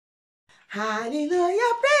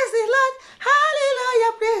Hallelujah, praise the Lord.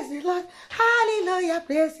 Hallelujah, praise the Lord. Hallelujah,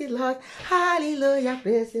 praise the Lord. Hallelujah,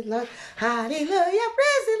 praise the Lord. Hallelujah,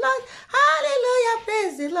 praise the Lord. Hallelujah,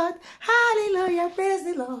 praise the Lord. Hallelujah, praise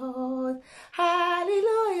the Lord.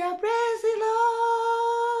 Hallelujah, praise the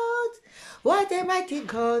Lord. What a mighty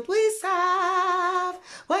God we serve.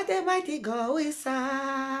 What a mighty God we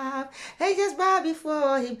serve. And just bow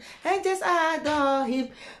before him and just adore him.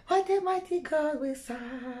 What a mighty God we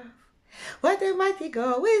serve. What a mighty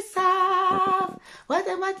God we serve. What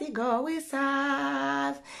a mighty God we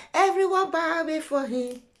serve. Everyone bow before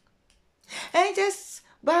him. And just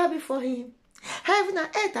bow before him. Heaven and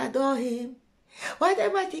earth adore him. What a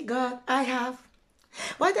mighty God I have.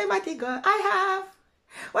 What a mighty God I have.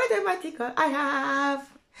 What a mighty God I have.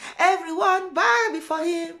 Everyone bow before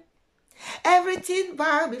him. Everything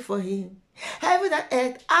bow before him. Heaven and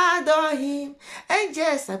earth adore him.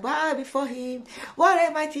 Angels bow before him. What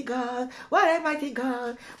a mighty God. What a mighty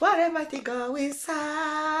God. What a mighty God we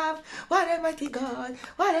serve. What a mighty God.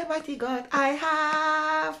 What a mighty God I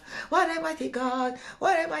have. What a mighty God.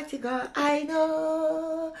 What a mighty God I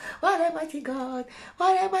know. What a mighty God.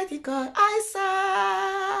 What a mighty God I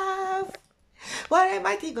serve. What a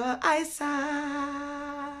mighty God I serve.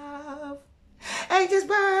 Angels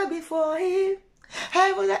bow before him.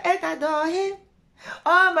 Heaven and earth adore him.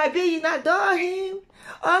 All my being adore him.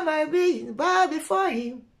 All my being bow before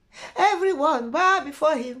him. Everyone bow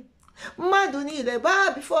before him. Madunile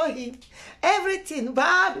bow before him. Everything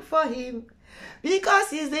bow before him. Because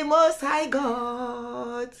he's the most high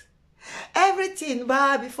God. Everything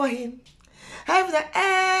bow before him. Heaven and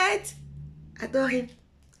earth adore him.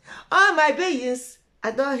 All my beings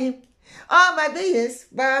adore him. All my beings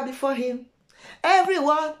bow before him.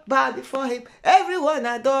 Everyone bow before him. Everyone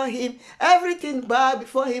adore him. Everything bow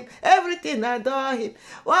before him. Everything adore him.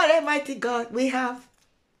 What a mighty God we have.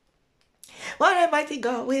 What a mighty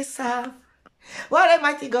God we serve. What a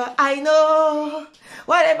mighty God I know.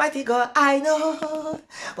 What a mighty God I know.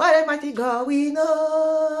 What a mighty God we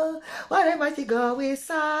know. What a mighty God we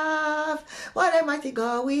serve. What a mighty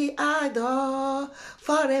God we adore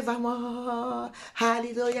forevermore.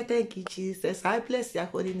 Hallelujah. Thank you, Jesus. I bless your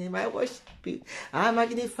holy name. I worship you. I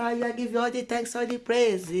magnify you. I give you all the thanks, all the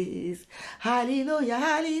praises. Hallelujah.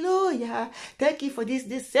 Hallelujah. Thank you for this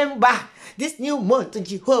December, this new month,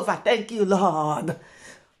 Jehovah. Thank you, Lord,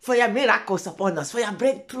 for your miracles upon us, for your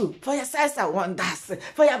breakthrough, for your signs and wonders,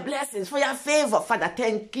 for your blessings, for your favor. Father,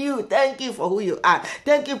 thank you. Thank you for who you are.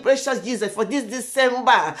 Thank you, precious Jesus, for this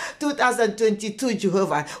December 2022,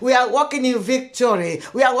 Jehovah. We are walking in victory.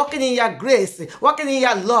 We are walking in your grace, walking in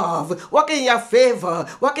your love, walking in your favor,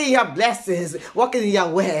 walking in your blessings, walking in your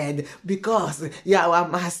word, because you are our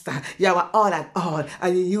master. You are our all and all,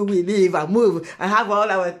 and in you we live and move and have all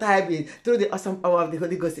our time in through the awesome power of the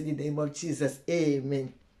Holy Ghost in the name of Jesus.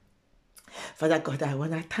 Amen. Father God, I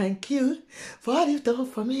want to thank you for all you've done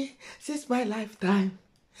for me since my lifetime.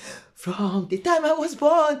 From the time I was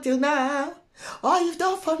born till now, all you've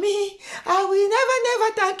done for me, I will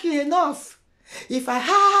never thank you enough. If I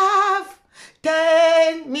have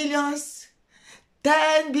 10 millions,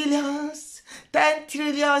 10 billions, 10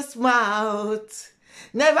 trillions mouths,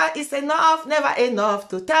 never is enough, never enough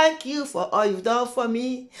to thank you for all you've done for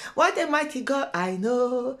me. What a mighty God I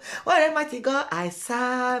know. What a mighty God I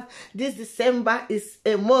serve. This December is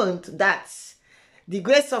a month that the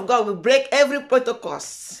grace of God will break every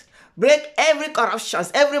protocols, break every corruption,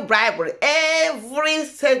 every bribery, every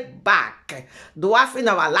setback, dwarfing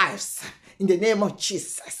our lives. In the name of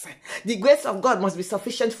Jesus. The grace of God must be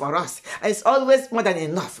sufficient for us. And it's always more than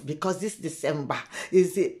enough, because this December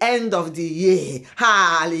is the end of the year.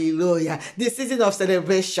 Hallelujah. The season of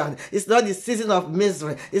celebration. It's not the season of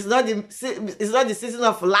misery. It's not the season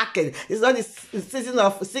of lacking. It's not the season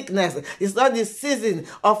of sickness. It's not the season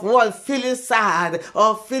of one feeling sad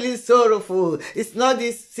or feeling sorrowful. It's not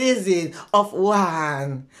the season of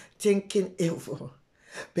one thinking evil,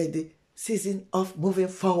 but the season of moving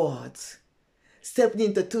forward. Stepping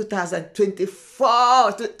into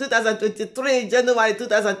 2024, 2023, January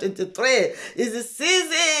 2023 is the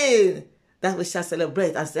season that we shall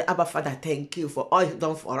celebrate and say, Abba Father, thank you for all you've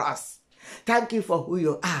done for us. Thank you for who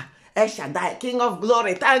you are. El Shaddai, King of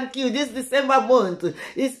glory, thank you. This December month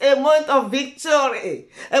is a month of victory,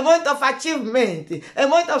 a month of achievement, a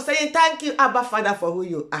month of saying thank you, Abba Father, for who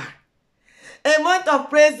you are. A month of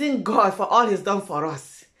praising God for all he's done for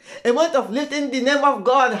us. A month of lifting the name of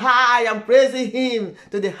God high and praising him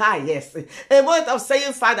to the highest. A month of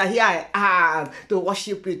saying, Father, here I am to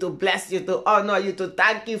worship you, to bless you, to honor you, to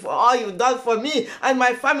thank you for all you've done for me and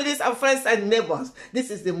my families and friends and neighbors.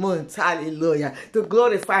 This is the month, hallelujah, to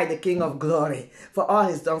glorify the King of glory for all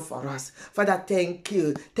he's done for us. Father, thank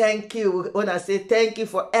you. Thank you. When I say thank you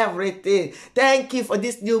for everything, thank you for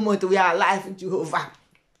this new month we are alive, Jehovah.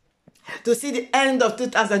 To see the end of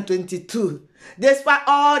 2022. Despite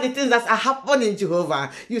all the things that are happening,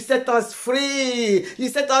 Jehovah, you set us free. You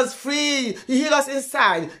set us free. You heal us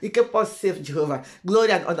inside. You keep us safe, Jehovah.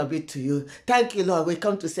 Glory and honor be to you. Thank you, Lord. We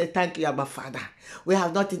come to say thank you, Abba Father. We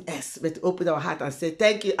have nothing else but to open our heart and say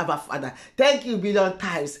thank you, Abba Father. Thank you billion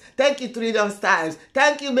times. Thank you trillion times.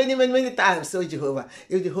 Thank you many, many, many times. So, Jehovah,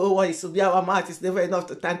 if the whole world is to be our mouth, it's never enough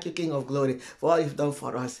to thank you, King of glory, for all you've done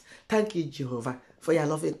for us. Thank you, Jehovah, for your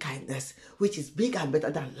loving kindness, which is bigger and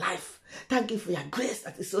better than life. Thank you for your grace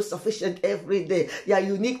that is so sufficient every day. Your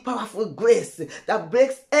unique, powerful grace that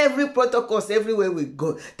breaks every protocol everywhere we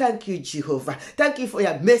go. Thank you, Jehovah. Thank you for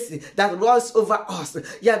your mercy that runs over us.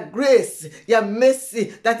 Your grace, your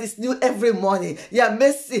mercy that is new every morning. Your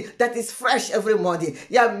mercy that is fresh every morning.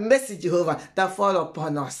 Your mercy, Jehovah, that falls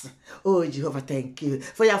upon us. Oh, Jehovah, thank you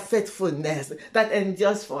for your faithfulness that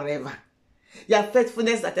endures forever. Your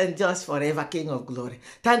faithfulness that endures forever, King of glory.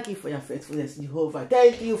 Thank you for your faithfulness, Jehovah.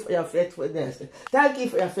 Thank you for your faithfulness. Thank you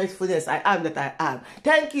for your faithfulness. I am that I am.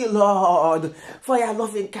 Thank you, Lord, for your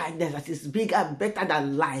loving kindness that is bigger and better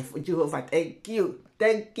than life, Jehovah. Thank you.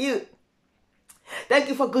 Thank you. Thank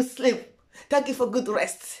you for good sleep. Thank you for good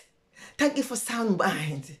rest. Thank you for sound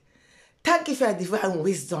mind. Thank you for your divine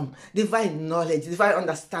wisdom, divine knowledge, divine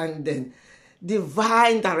understanding,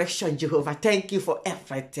 divine direction, Jehovah. Thank you for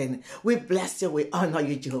everything. We bless you. We honor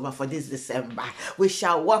you, Jehovah, for this December. We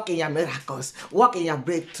shall walk in your miracles, walk in your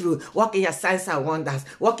breakthrough, walk in your signs and wonders,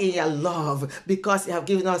 walk in your love, because you have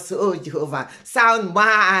given us, oh Jehovah, sound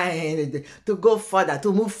mind to go further,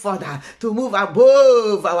 to move further, to move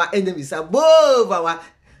above our enemies, above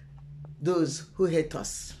those who hate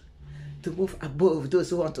us, to move above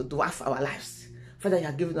those who want to dwarf our lives. Father, you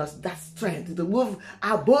have given us that strength to move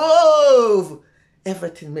above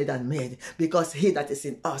everything made and made, because he that is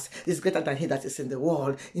in us is greater than he that is in the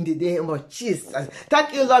world, in the name of Jesus.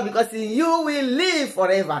 Thank you, Lord, because in you we live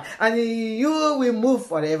forever, and in you we move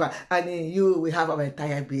forever, and in you we have our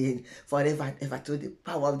entire being forever and ever, through the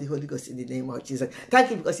power of the Holy Ghost, in the name of Jesus.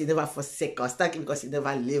 Thank you because you never forsake us. Thank you because you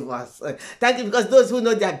never leave us. Thank you because those who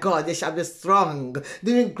know their God, they shall be strong,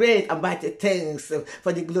 doing great and mighty things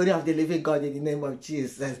for the glory of the living God, in the name of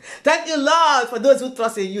Jesus. Thank you, Lord, for those who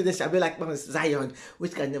trust in you, they shall be like Mount Zion,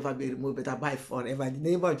 which can never be removed, but abide forever, in the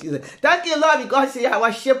name of Jesus. Thank you, Lord, because you are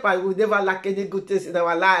our shepherd. We will never lack any good things in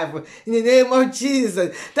our life, in the name of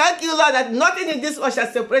Jesus. Thank you, Lord, that nothing in this world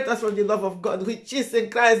shall separate us from the love of God, which is in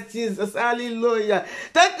Christ Jesus. Hallelujah.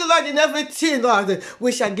 Thank you, Lord, in everything, Lord,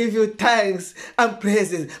 we shall give you thanks and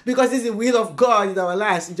praises, because this is the will of God in our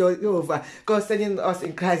lives, Jehovah, concerning us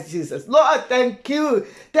in Christ Jesus. Lord, thank you.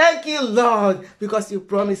 Thank you, Lord, because you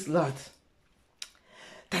promised, Lord,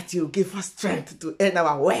 that you give us strength to earn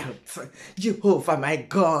our wealth. Jehovah, my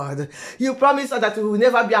God. You promise us that we will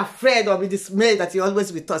never be afraid or be dismayed, that you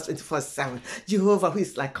always with us 24/7. Jehovah, who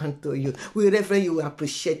is like unto you. We reverence you, we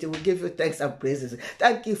appreciate you, we give you thanks and praises.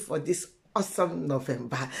 Thank you for this awesome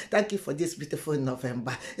November. Thank you for this beautiful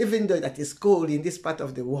November. Even though that is cold in this part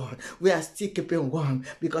of the world, we are still keeping warm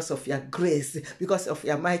because of your grace, because of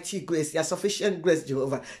your mighty grace, your sufficient grace,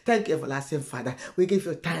 Jehovah. Thank you, everlasting Father. We give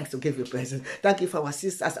you thanks, we give you praise. Thank you for our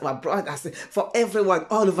sisters, our brothers, for everyone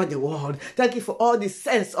all over the world. Thank you for all the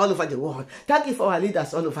saints all over the world. Thank you for our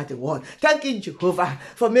leaders all over the world. Thank you, Jehovah,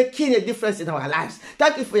 for making a difference in our lives.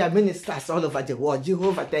 Thank you for your ministers all over the world.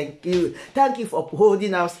 Jehovah, thank you. Thank you for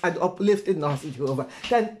upholding us and uplifting us, Jehovah.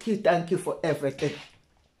 Thank you for everything.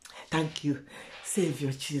 Thank you,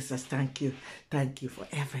 Savior Jesus. Thank you for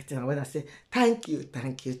everything. And when I say thank you,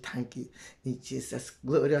 in Jesus'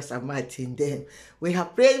 glorious and mighty name, we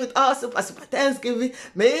have prayed with all super thanksgiving.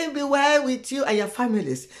 May it be well with you and your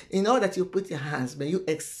families. In all that you put your hands, may you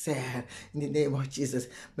excel in the name of Jesus.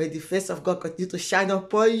 May the face of God continue to shine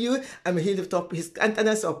upon you, and may he lift up his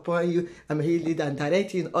countenance upon you, and may he lead and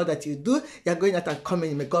direct you in all that you do. You're going out and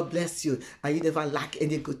coming. May God bless you, and you never lack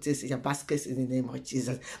any good things in your baskets, in the name of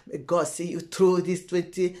Jesus. May God see you through this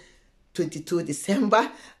 2022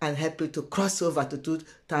 December and help you to cross over to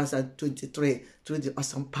 2023 through the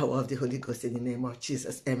awesome power of the Holy Ghost in the name of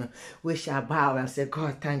Jesus. Amen. We shall bow and say,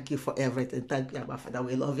 God, thank you for everything. Thank you, Abba Father.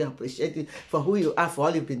 We love you and appreciate you for who you are, for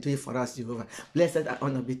all you've been doing for us, Jehovah. Blessed and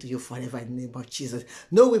honor be to you forever in the name of Jesus.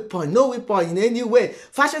 No weapon in any way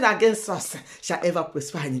fashioned against us shall ever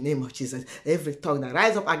prosper in the name of Jesus. Every tongue that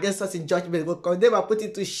rise up against us in judgment will condemn and put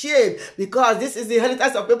it to shame, because this is the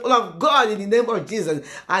inheritance of people of God in the name of Jesus.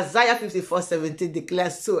 Isaiah 54:17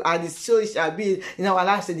 declares so, and so it shall be in our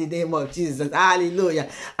lives in the name of Jesus. Hallelujah.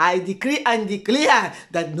 I decree and declare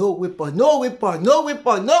that no weapon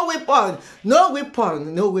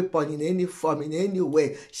in any form, in any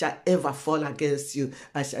way shall ever fall against you,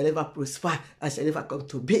 and shall ever prosper, and shall ever come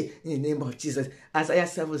to be in the name of Jesus. Isaiah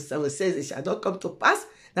 7:7 says, it shall not come to pass,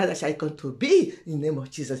 neither shall it come to be in the name of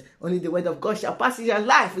Jesus. Only the word of God shall pass in your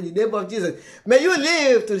life in the name of Jesus. May you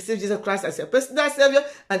live to receive Jesus Christ as your personal Savior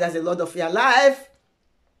and as the Lord of your life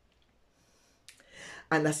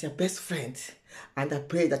and as your best friend. And I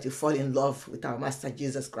pray that you fall in love with our Master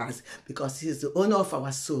Jesus Christ, because he is the owner of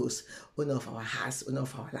our souls, owner of our hearts, owner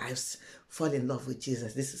of our lives. Fall in love with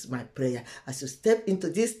Jesus. This is my prayer as you step into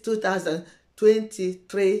this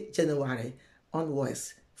 2023 January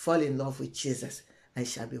onwards. Fall in love with Jesus, and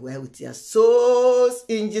shall be well with your souls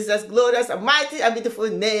in Jesus' glorious and mighty and beautiful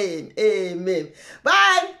name. Amen.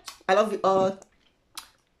 Bye. I love you all.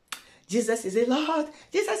 Jesus is the Lord.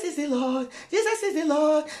 Jesus is the Lord. Jesus is the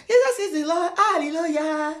Lord. Jesus is the Lord.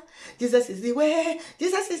 Hallelujah. Jesus is the way.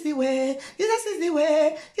 Jesus is the way. Jesus is the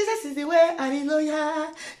way. Jesus is the way.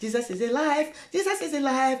 Hallelujah. Jesus is the life. Jesus is the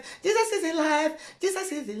life. Jesus is the life.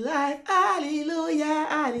 Jesus is the life. Hallelujah.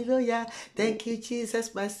 Hallelujah. Thank you,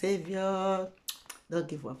 Jesus, my Savior. Don't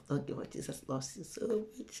give up. Don't give up. Jesus loves you so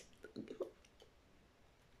much. Don't give up.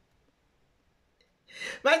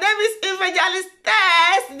 My name is Evangelist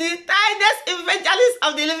Tessy, the tiniest evangelist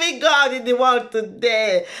of the living God in the world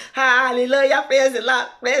today. Hallelujah. Praise the Lord.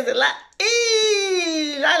 Praise the Lord.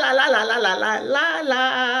 La la la la la la la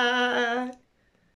la.